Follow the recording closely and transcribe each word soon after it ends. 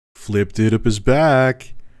Flipped It Up is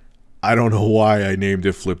back. I don't know why I named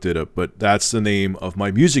it Flipped It Up, but that's the name of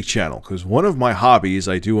my music channel, because one of my hobbies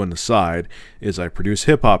I do on the side is I produce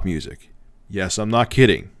hip-hop music. Yes, I'm not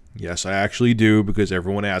kidding. Yes, I actually do, because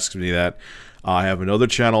everyone asks me that. I have another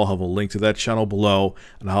channel. I'll have a link to that channel below,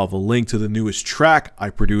 and I'll have a link to the newest track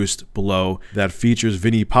I produced below that features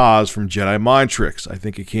Vinnie Paz from Jedi Mind Tricks. I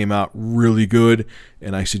think it came out really good,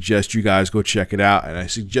 and I suggest you guys go check it out. And I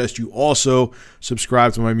suggest you also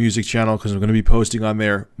subscribe to my music channel, because I'm going to be posting on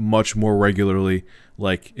there much more regularly,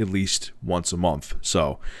 like at least once a month.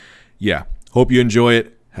 So, yeah, hope you enjoy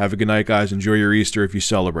it. Have a good night, guys. Enjoy your Easter if you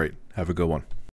celebrate. Have a good one.